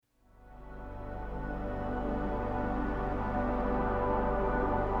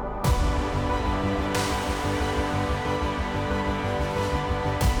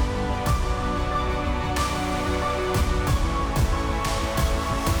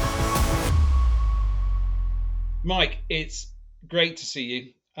Mike, it's great to see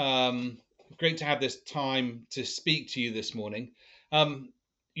you. Great to have this time to speak to you this morning. Um,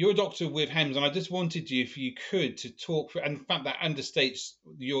 you're a doctor with HEMS, and I just wanted you, if you could, to talk. And in fact, that understates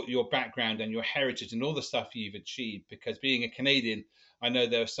your background and your heritage and all the stuff you've achieved. Because being a Canadian, I know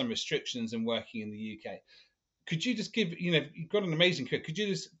there are some restrictions in working in the UK. Could you just give, you've got an amazing career. Could you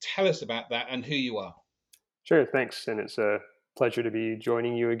just tell us about that and who you are? Sure, thanks. And it's a pleasure to be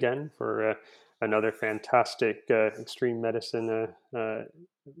joining you again for another fantastic extreme medicine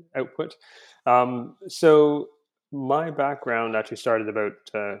output. So, my background actually started about,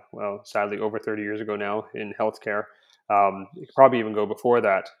 sadly, over 30 years ago now in healthcare. It could probably even go before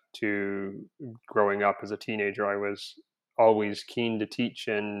that to growing up as a teenager. I was always keen to teach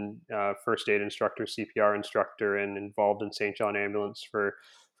and first aid instructor, CPR instructor, and involved in St. John Ambulance for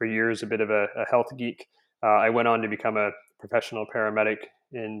years, a bit of a health geek. I went on to become a professional paramedic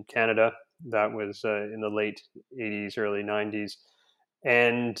in Canada. That was in the late 80s, early 90s,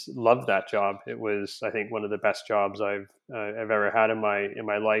 and loved that job. It was, I think, one of the best jobs I've ever had in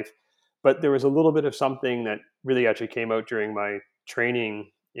my life. But there was a little bit of something that really actually came out during my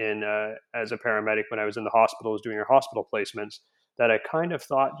training in as a paramedic when I was in the hospital, was doing our hospital placements. That I kind of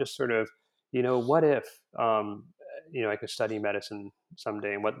thought, just sort of, what if I could study medicine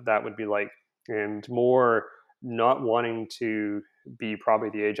someday, and what that would be like, and more not wanting to be probably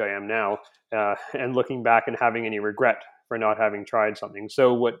the age I am now, and looking back and having any regret for not having tried something.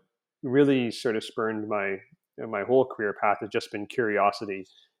 So what really sort of spurned my whole career path has just been curiosity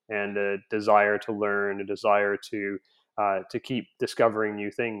and a desire to learn, a desire to keep discovering new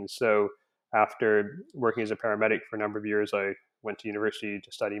things. So after working as a paramedic for a number of years, I went to university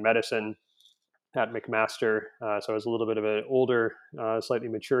to study medicine at McMaster. So I was a little bit of an older, slightly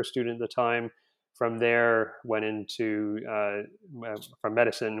mature student at the time. From there, went into from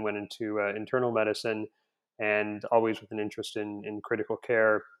medicine, went into internal medicine, and always with an interest in critical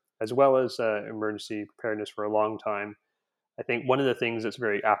care as well as emergency preparedness for a long time. I think one of the things that's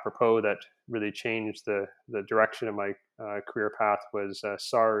very apropos that really changed the direction of my career path was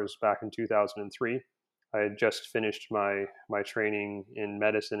SARS back in 2003. I had just finished my training in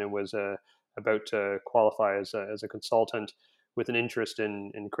medicine and was about to qualify as a consultant with an interest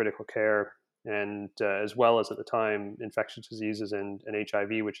in critical care and as well as at the time infectious diseases and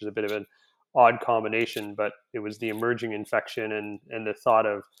HIV, which is a bit of an odd combination, but it was the emerging infection and the thought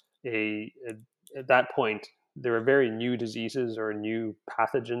of at that point there are very new diseases or new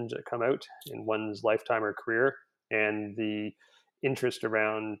pathogens that come out in one's lifetime or career, and the interest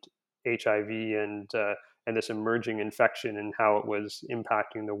around HIV and this emerging infection and how it was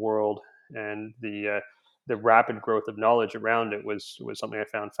impacting the world and the rapid growth of knowledge around it was something I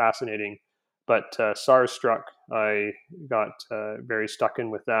found fascinating. But SARS struck. I got very stuck in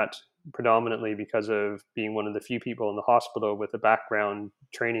with that predominantly because of being one of the few people in the hospital with a background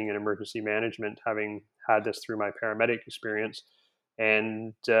training in emergency management, having had this through my paramedic experience.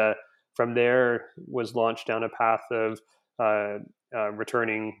 And from there was launched down a path of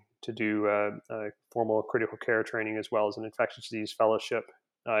returning to do formal critical care training as well as an infectious disease fellowship.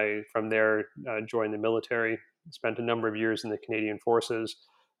 I from there joined the military, spent a number of years in the Canadian Forces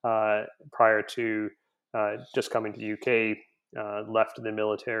prior to just coming to the UK. Left the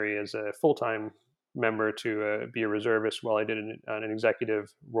military as a full time member to be a reservist while I did an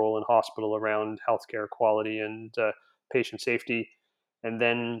executive role in hospital around healthcare quality and patient safety. And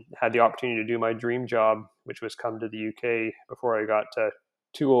then had the opportunity to do my dream job, which was come to the UK before I got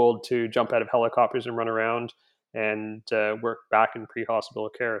too old to jump out of helicopters and run around and work back in pre-hospital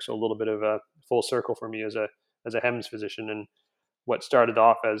care. So a little bit of a full circle for me as a HEMS physician. And what started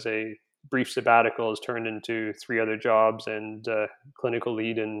off as a brief sabbatical has turned into three other jobs and clinical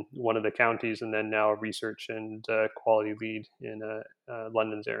lead in one of the counties, and then now research and quality lead in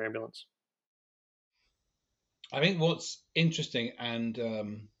London's air ambulance. I think what's interesting and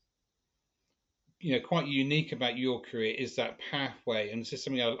quite unique about your career is that pathway, and this is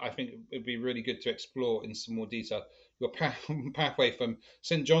something I think would be really good to explore in some more detail. Your pathway from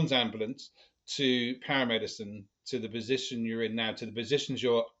St John's Ambulance to paramedicine to the position you're in now to the positions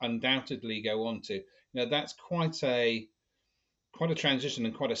you'll undoubtedly go on to. That's quite a transition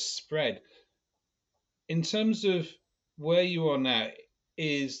and quite a spread. In terms of where you are now,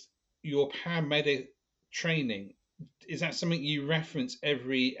 is your paramedic training, is that something you reference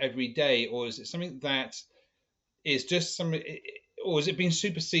every day, or is it something that is just something, or is it being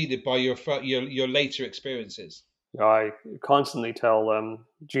superseded by your later experiences? I constantly tell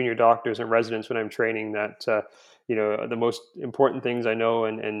junior doctors and residents when I'm training that the most important things I know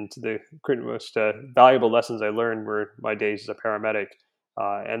and the most valuable lessons I learned were my days as a paramedic,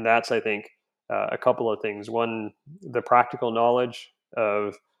 and that's I think a couple of things. One, the practical knowledge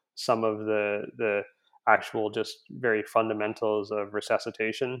of some of the actual just very fundamentals of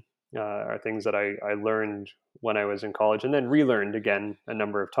resuscitation are things that I learned when I was in college, and then relearned again a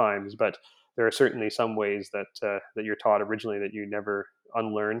number of times. But there are certainly some ways that you're taught originally that you never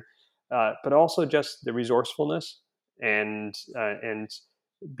unlearn. But also just the resourcefulness and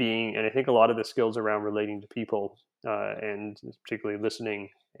being, and I think a lot of the skills around relating to people and particularly listening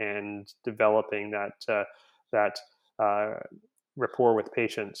and developing that uh, rapport with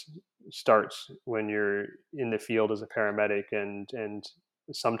patients starts when you're in the field as a paramedic, and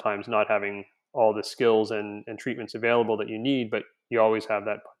sometimes not having all the skills and treatments available that you need, but you always have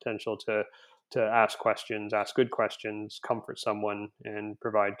that potential to ask questions, ask good questions, comfort someone, and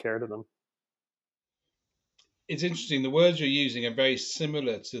provide care to them. It's interesting. The words you're using are very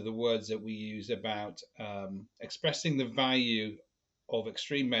similar to the words that we use about expressing the value of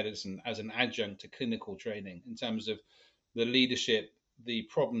extreme medicine as an adjunct to clinical training in terms of the leadership, the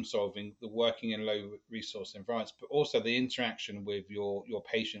problem solving, the working in low resource environments, but also the interaction with your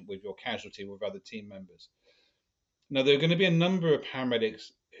patient, with your casualty, with other team members. Now, there are going to be a number of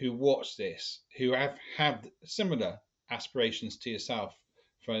paramedics who watch this who have had similar aspirations to yourself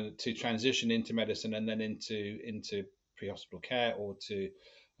to transition into medicine and then into pre-hospital care or to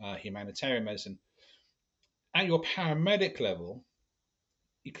humanitarian medicine. At your paramedic level,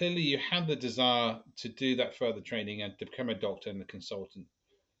 you had the desire to do that further training and to become a doctor and a consultant.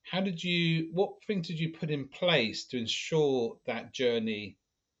 What things did you put in place to ensure that journey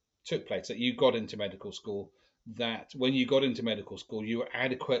took place, that you got into medical school, that when you got into medical school, you were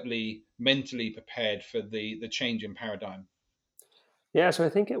adequately mentally prepared for the change in paradigm? Yeah, so I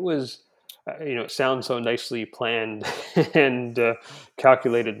think it was, it sounds so nicely planned and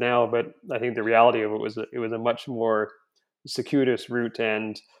calculated now, but I think the reality of it was that it was a much more circuitous route.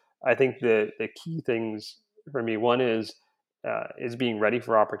 And I think the key things for me, one is being ready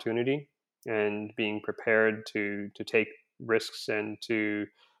for opportunity and being prepared to take risks and to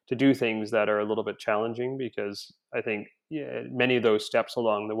do things that are a little bit challenging, because I think, yeah, many of those steps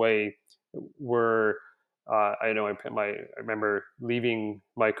along the way were I know I remember leaving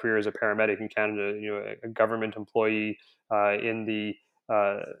my career as a paramedic in Canada, a government employee in the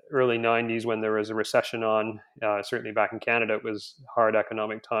early 90s when there was a recession on. Certainly back in Canada, it was hard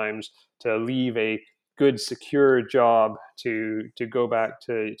economic times, to leave a good, secure job to go back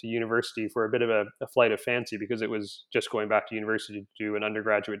to university for a bit of a flight of fancy, because it was just going back to university to do an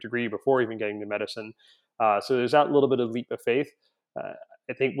undergraduate degree before even getting to medicine. So there's that little bit of leap of faith. Uh,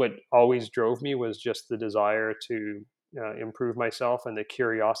 I think what always drove me was just the desire to improve myself and the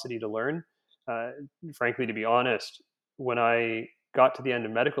curiosity to learn. Uh, Frankly, to be honest, when I got to the end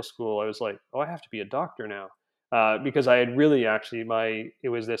of medical school, I was like, "Oh, I have to be a doctor now," because I had really actually it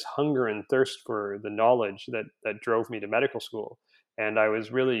was this hunger and thirst for the knowledge that drove me to medical school, and I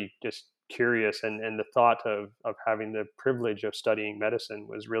was really just curious, and the thought of having the privilege of studying medicine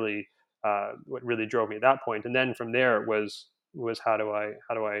was really what really drove me at that point. And then from there, it was how do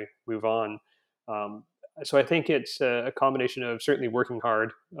I move on. Um, so I think it's a combination of certainly working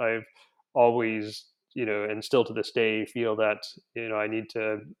hard. I've always, and still to this day, feel that I need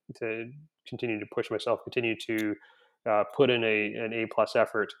to continue to push myself, continue to put in an A+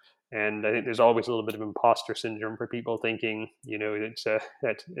 effort. And I think there's always a little bit of imposter syndrome for people thinking, it's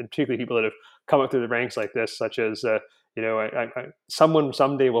that, and particularly people that have come up through the ranks like this, such as someone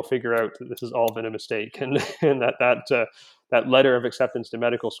someday will figure out that this has all been a mistake, and and that letter of acceptance to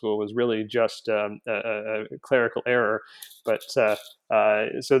medical school was really just a clerical error. But so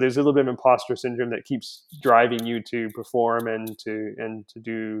there's a little bit of imposter syndrome that keeps driving you to perform and to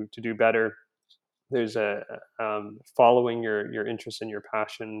do better. There's a following your interest and your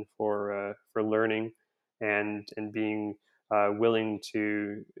passion for learning, and being willing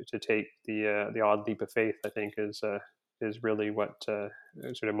to take the odd leap of faith. I think is really what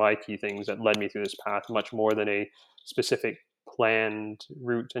sort of my key things that led me through this path, much more than a specific planned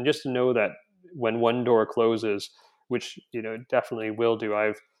route. And just to know that when one door closes, which definitely will do.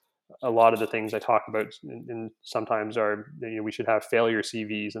 I've A lot of the things I talk about and sometimes are, we should have failure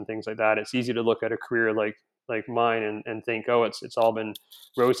CVs and things like that. It's easy to look at a career like mine and think, oh, it's all been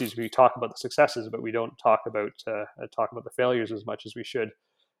roses. We talk about the successes, but we don't talk about the failures as much as we should.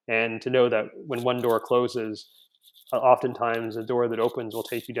 And to know that when one door closes, oftentimes a door that opens will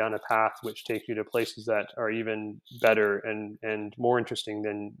take you down a path which takes you to places that are even better and more interesting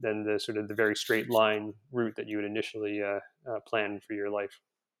than the sort of the very straight line route that you had initially planned for your life.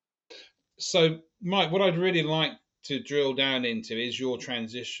 So, Mike, what I'd really like to drill down into is your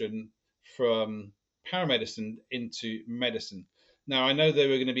transition from paramedicine into medicine. Now, I know there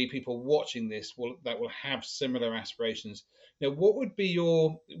are going to be people watching this that will have similar aspirations. Now, what would be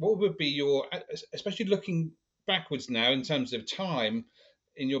your, especially looking backwards now in terms of time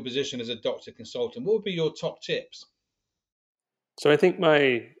in your position as a doctor consultant, what would be your top tips? So I think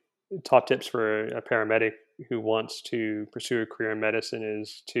my top tips for a paramedic who wants to pursue a career in medicine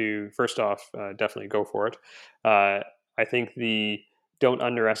is to first off definitely go for it. Uh, I think the don't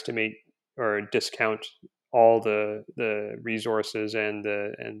underestimate or discount all the resources and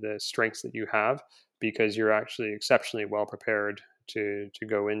the strengths that you have, because you're actually exceptionally well prepared to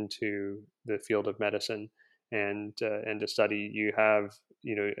go into the field of medicine and to study. You have,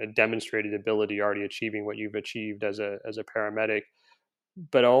 you know, a demonstrated ability already achieving what you've achieved as a paramedic,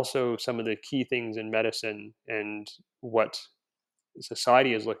 but also some of the key things in medicine and what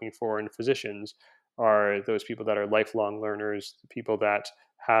society is looking for in physicians are those people that are lifelong learners, people that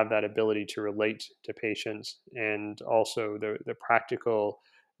have that ability to relate to patients, and also the practical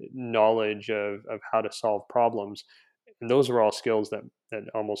knowledge of how to solve problems. And those are all skills that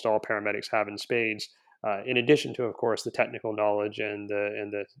almost all paramedics have in spades. In addition to, of course, the technical knowledge and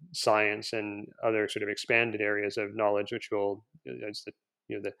the science and other sort of expanded areas of knowledge, which will, as the,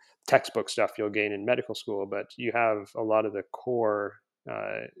 you know, the textbook stuff you'll gain in medical school, but you have a lot of the core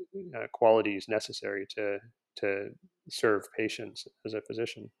uh, qualities necessary to serve patients as a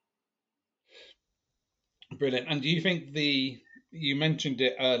physician. Brilliant. And do you think you mentioned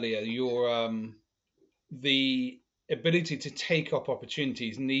it earlier, the ability to take up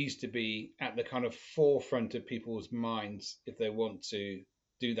opportunities needs to be at the kind of forefront of people's minds if they want to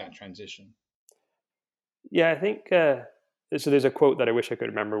do that transition? Yeah, I think so. There's a quote that I wish I could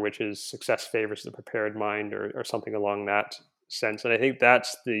remember, which is "Success favors the prepared mind," or something along that sense. And I think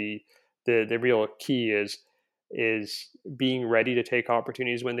that's the real key is being ready to take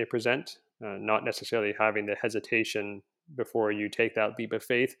opportunities when they present, not necessarily having the hesitation before you take that leap of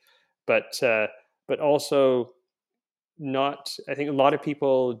faith, but uh, but also not. I think a lot of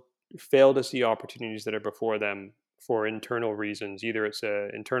people fail to see opportunities that are before them for internal reasons. Either it's a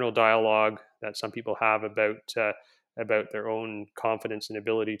internal dialogue that some people have about their own confidence and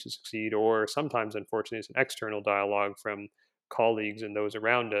ability to succeed, or sometimes, unfortunately, it's an external dialogue from colleagues and those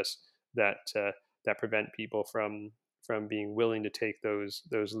around us that that prevent people from being willing to take those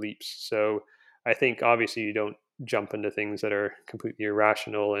leaps. So I think obviously you don't jump into things that are completely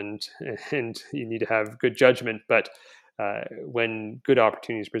irrational, and you need to have good judgment, but when good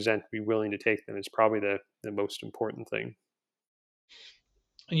opportunities present, be willing to take them is probably the most important thing.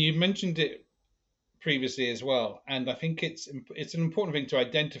 And you mentioned it previously as well, and I think it's an important thing to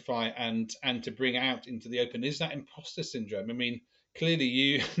identify and to bring out into the open is that imposter syndrome. I mean, clearly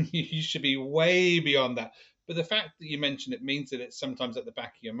you you should be way beyond that, but the fact that you mentioned it means that it's sometimes at the back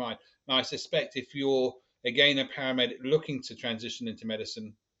of your mind. Now, I suspect if you're again a paramedic looking to transition into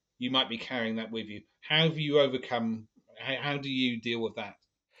medicine, you might be carrying that with you. How have you overcome? How do you deal with that?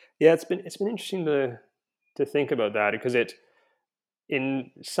 Yeah, it's been interesting to think about that, because it, in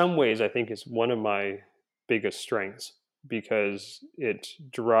some ways, I think is one of my biggest strengths, because it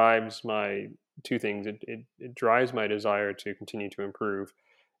drives my two things. It drives my desire to continue to improve.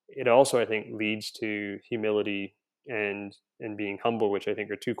 It also, I think, leads to humility and being humble, which I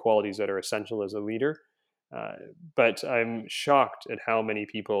think are two qualities that are essential as a leader. Uh, but I'm shocked at how many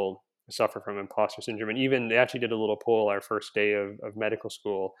people suffer from imposter syndrome. And even they actually did a little poll our first day of medical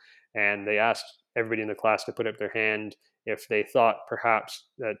school, and they asked everybody in the class to put up their hand if they thought perhaps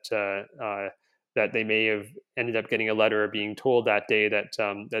that they may have ended up getting a letter or being told that day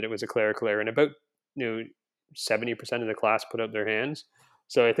that it was a clerical error. And about, you know, 70% of the class put up their hands.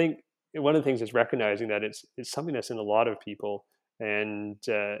 So I think one of the things is recognizing that it's something that's in a lot of people, and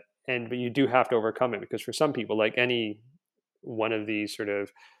but you do have to overcome it, because for some people, like any one of these sort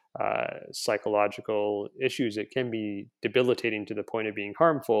of psychological issues, it can be debilitating to the point of being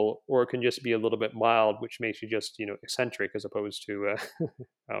harmful, or it can just be a little bit mild, which makes you just, you know, eccentric as opposed to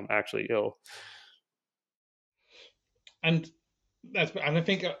actually ill. And and I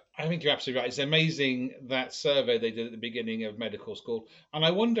think you're absolutely right. It's amazing that survey they did at the beginning of medical school, and I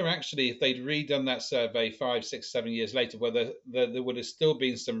wonder actually if they'd redone that survey 5, 6, 7 years later, whether there would have still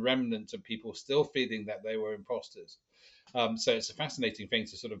been some remnant of people still feeling that they were imposters. So it's a fascinating thing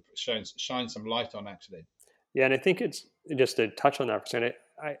to sort of shine some light on, actually. Yeah, and I think it's just to touch on that for a second.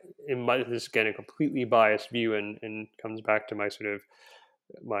 This is again a completely biased view, and comes back to my sort of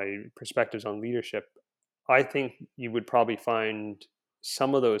my perspectives on leadership. I think you would probably find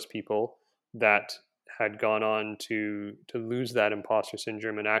some of those people that had gone on to lose that imposter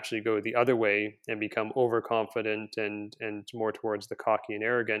syndrome and actually go the other way and become overconfident and more towards the cocky and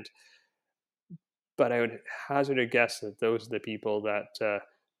arrogant. but I would hazard a guess that those are the people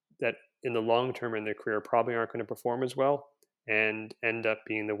that in the long term in their career probably aren't going to perform as well and end up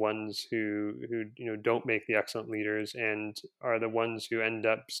being the ones who don't make the excellent leaders and are the ones who end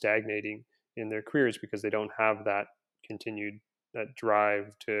up stagnating in their careers because they don't have that continued that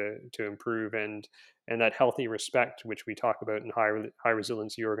drive to improve and that healthy respect which we talk about in high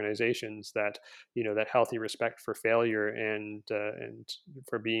resiliency organizations, that that healthy respect for failure and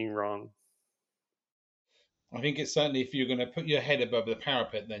for being wrong. I think it's certainly, if you're going to put your head above the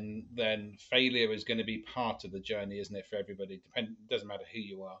parapet, then failure is going to be part of the journey, isn't it, for everybody? Doesn't matter who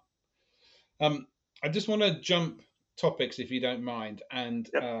you are. I just want to jump topics, if you don't mind, and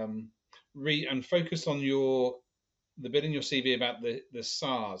Yep. and focus on the bit in your CV about the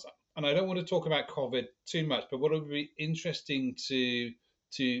SARS. And I don't want to talk about COVID too much, but what would be interesting to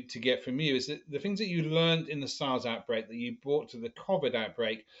get from you is that the things that you learned in the SARS outbreak that you brought to the COVID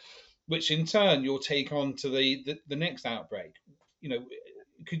outbreak, which in turn you'll take on to the next outbreak. You know,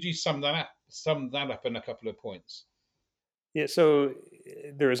 could you sum that up in a couple of points? Yeah, so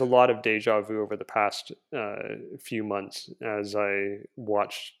there is a lot of deja vu over the past few months as I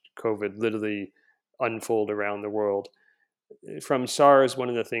watched COVID literally unfold around the world. From SARS, one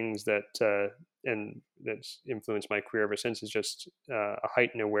of the things and that's influenced my career ever since is just a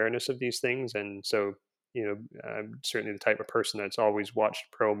heightened awareness of these things. And so, I'm certainly the type of person that's always watched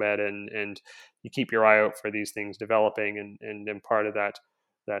ProMed, and you keep your eye out for these things developing, and part of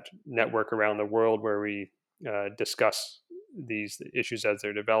that network around the world where we discuss these issues as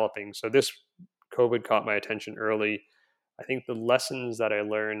they're developing. So this COVID caught my attention early. I think the lessons that I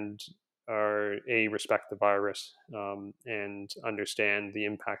learned are a respect the virus, and understand the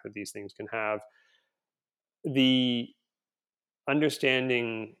impact that these things can have. The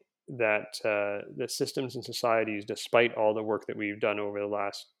understanding that the systems and societies, despite all the work that we've done over the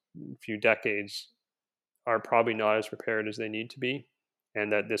last few decades, are probably not as prepared as they need to be,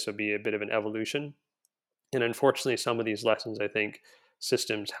 and that this will be a bit of an evolution. And unfortunately, some of these lessons, I think,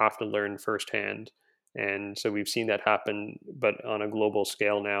 systems have to learn firsthand. And so we've seen that happen, but on a global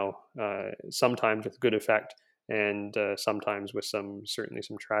scale now, sometimes with good effect, and sometimes with certainly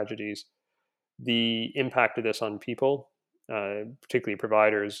some tragedies. The impact of this on people, particularly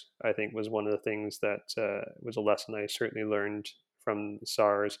providers, I think was one of the things that was a lesson I certainly learned from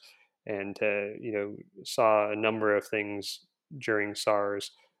SARS, and saw a number of things during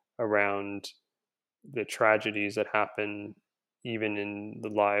SARS around the tragedies that happen even in the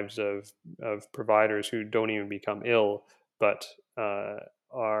lives of providers who don't even become ill, but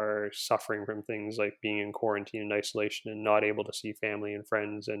are suffering from things like being in quarantine and isolation and not able to see family and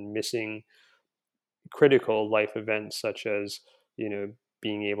friends and missing critical life events such as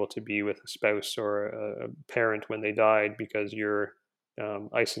being able to be with a spouse or a parent when they died because you're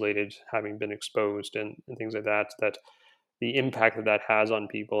isolated having been exposed, and things like that, the impact that that has on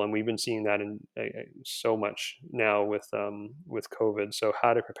people. And we've been seeing that in so much now with COVID. So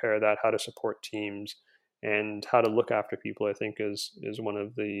how to prepare that, how to support teams, and how to look after people, I think is one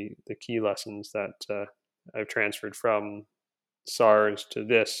of the key lessons that I've transferred from SARS to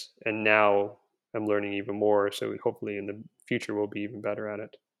this, and now I'm learning even more. So hopefully in the future we'll be even better at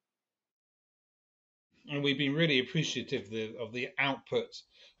it. And we've been really appreciative of the output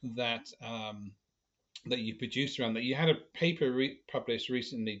that that you produced around that. You had a paper published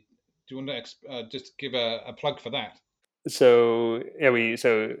recently. Do you want to just give a plug for that? So yeah,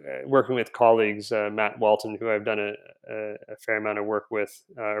 working with colleagues, Matt Walton, who I've done a fair amount of work with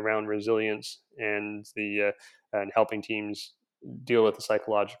around resilience and the and helping teams deal with the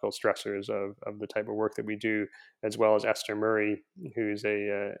psychological stressors of the type of work that we do, as well as Esther Murray, who's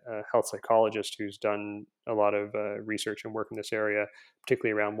a health psychologist who's done a lot of research and work in this area,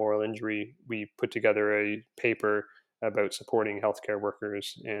 particularly around moral injury. We put together a paper about supporting healthcare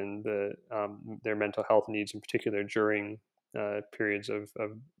workers and their mental health needs, in particular during periods of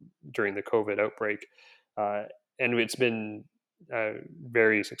during the COVID outbreak. Uh, and it's been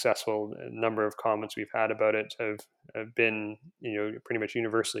very successful. A number of comments we've had about it have been, pretty much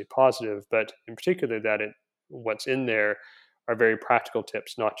universally positive. But in particular, what's in there are very practical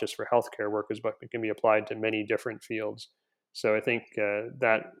tips, not just for healthcare workers, but it can be applied to many different fields. So I think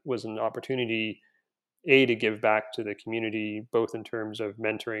that was an opportunity, to give back to the community, both in terms of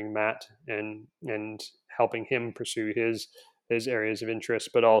mentoring Matt and helping him pursue his areas of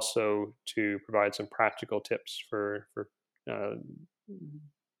interest, but also to provide some practical tips for uh,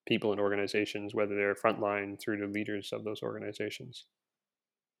 people and organizations, whether they're frontline through to leaders of those organizations.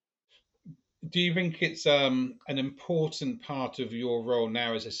 Do you think it's an important part of your role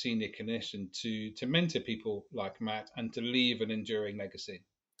now as a senior clinician to mentor people like Matt and to leave an enduring legacy?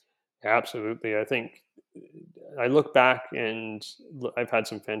 Absolutely. I think I look back and I've had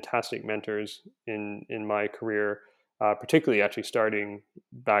some fantastic mentors in my career, particularly actually starting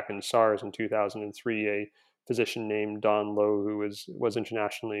back in SARS in 2003. A physician named Don Lowe, who was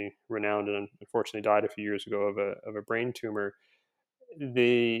internationally renowned and unfortunately died a few years ago of a brain tumor.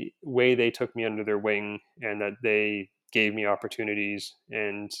 The way they took me under their wing and that they gave me opportunities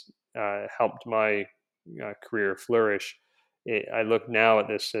and helped my career flourish. I look now at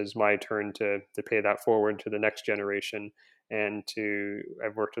this as my turn to pay that forward to the next generation, and to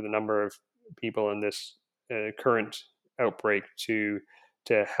I've worked with a number of people in this current outbreak to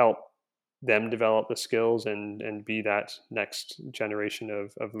help them develop the skills and be that next generation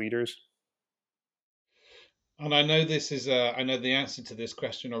of leaders. And I know this is I know the answer to this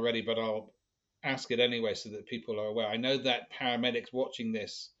question already, but I'll ask it anyway so that people are aware. I know that paramedics watching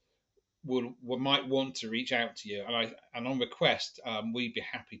this will might want to reach out to you, and on request, we'd be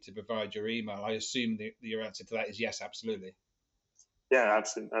happy to provide your email. I assume your answer to that is yes, absolutely. Yeah,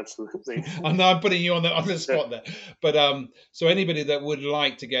 absolutely. I know I'm putting you on the Yeah. spot there, but so anybody that would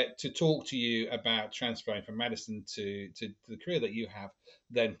like to get to talk to you about transferring from medicine to the career that you have,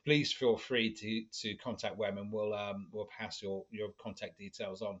 then please feel free to contact Wem, and we'll pass your contact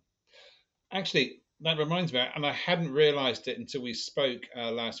details on. Actually, that reminds me, and I hadn't realised it until we spoke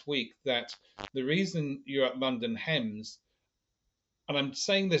last week, that the reason you're at London Hems, and I'm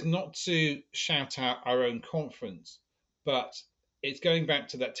saying this not to shout out our own conference, but it's going back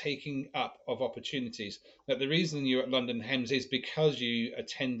to that taking up of opportunities. That the reason you're at London Hems is because you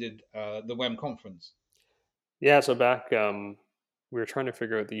attended the WEM conference. Yeah, so back, we were trying to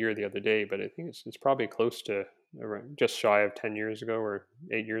figure out the year the other day, but I think it's probably close to around, just shy of 10 years ago or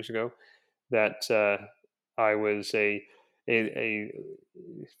 8 years ago that I was a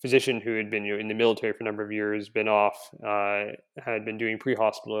physician who had been, in the military for a number of years, been off, had been doing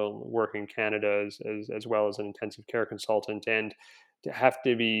pre-hospital work in Canada as well as an intensive care consultant, and to have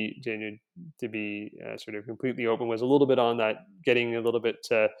to be sort of completely open, was a little bit on that, getting a little bit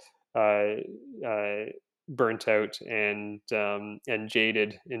uh, uh, burnt out and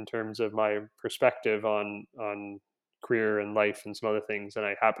jaded in terms of my perspective on career and life and some other things. And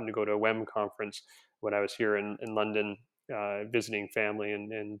I happened to go to a WEM conference when I was here in London, visiting family,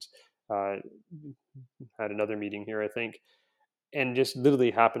 and uh, had another meeting here, I think, and just literally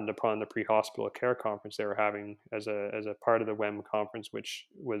happened upon the pre-hospital care conference they were having as a part of the WEM conference, which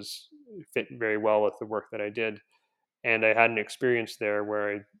was fit very well with the work that I did. And I had an experience there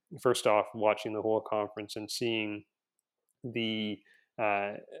where I, first off, watching the whole conference and seeing the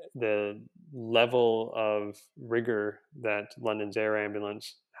uh, the level of rigor that London's Air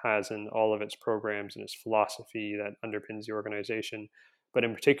Ambulance has in all of its programs and its philosophy that underpins the organization, but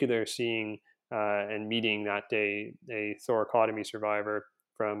in particular seeing and meeting that day a thoracotomy survivor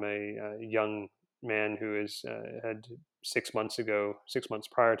from a young man who had 6 months ago, 6 months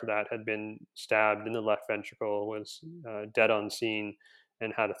prior to that, had been stabbed in the left ventricle, was dead on scene,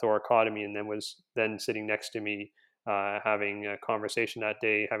 and had a thoracotomy, and then was then sitting next to me, having a conversation that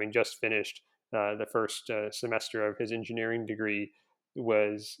day, having just finished the first semester of his engineering degree,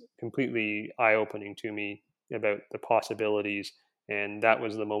 was completely eye opening to me about the possibilities. And that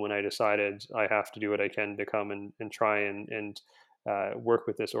was the moment I decided I have to do what I can to come and try and work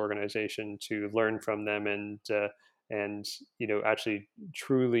with this organization to learn from them and actually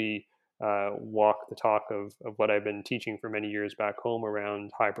truly walk the talk of what I've been teaching for many years back home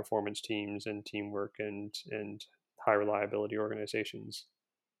around high performance teams and teamwork and high reliability organizations.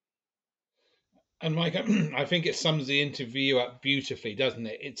 And Mike, I think it sums the interview up beautifully, doesn't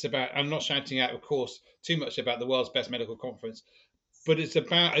it? It's about, I'm not shouting out, of course, too much about the world's best medical conference, but it's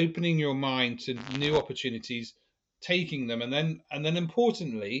about opening your mind to new opportunities, taking them, and then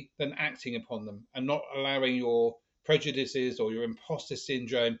importantly, then acting upon them, and not allowing your prejudices or your imposter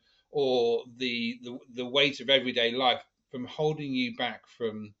syndrome or the weight of everyday life from holding you back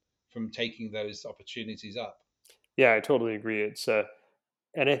from taking those opportunities up. Yeah, I totally agree.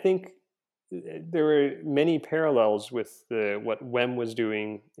 And I think there were many parallels with what WEM was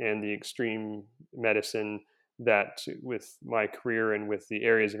doing and the extreme medicine, that with my career and with the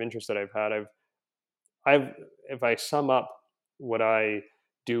areas of interest that I've if I sum up what I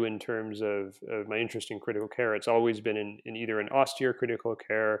do in terms of my interest in critical care, it's always been in either in austere critical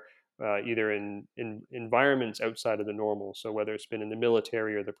care, either in environments outside of the normal. So whether it's been in the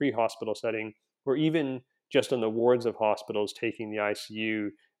military or the pre-hospital setting, or even just on the wards of hospitals, taking the ICU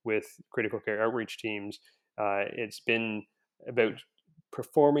with critical care outreach teams, it's been about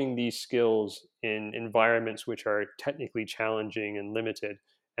performing these skills in environments which are technically challenging and limited.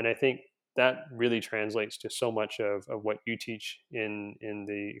 And I think that really translates to so much of what you teach in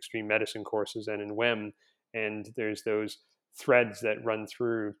the extreme medicine courses and in WEM. And there's those threads that run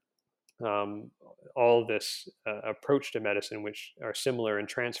through all this approach to medicine, which are similar and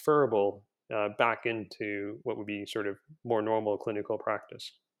transferable back into what would be sort of more normal clinical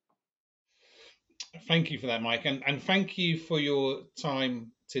practice. Thank you for that, Mike, and thank you for your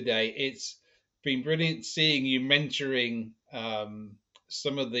time today. It's been brilliant seeing you mentoring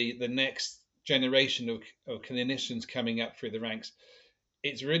some of the next generation of clinicians coming up through the ranks.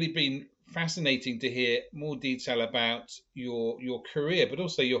 It's really been fascinating to hear more detail about your career, but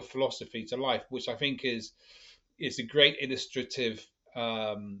also your philosophy to life, which I think is a great illustrative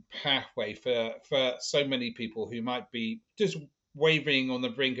pathway for so many people who might be just wavering on the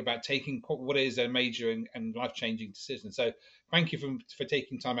brink about taking what is a major and life changing decision. So thank you for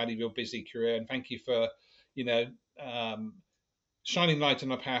taking time out of your busy career, and thank you for you know um, shining light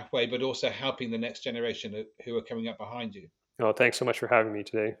on a pathway, but also helping the next generation who are coming up behind you. Well, thanks so much for having me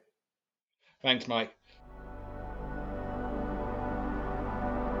today. Thanks, Mike.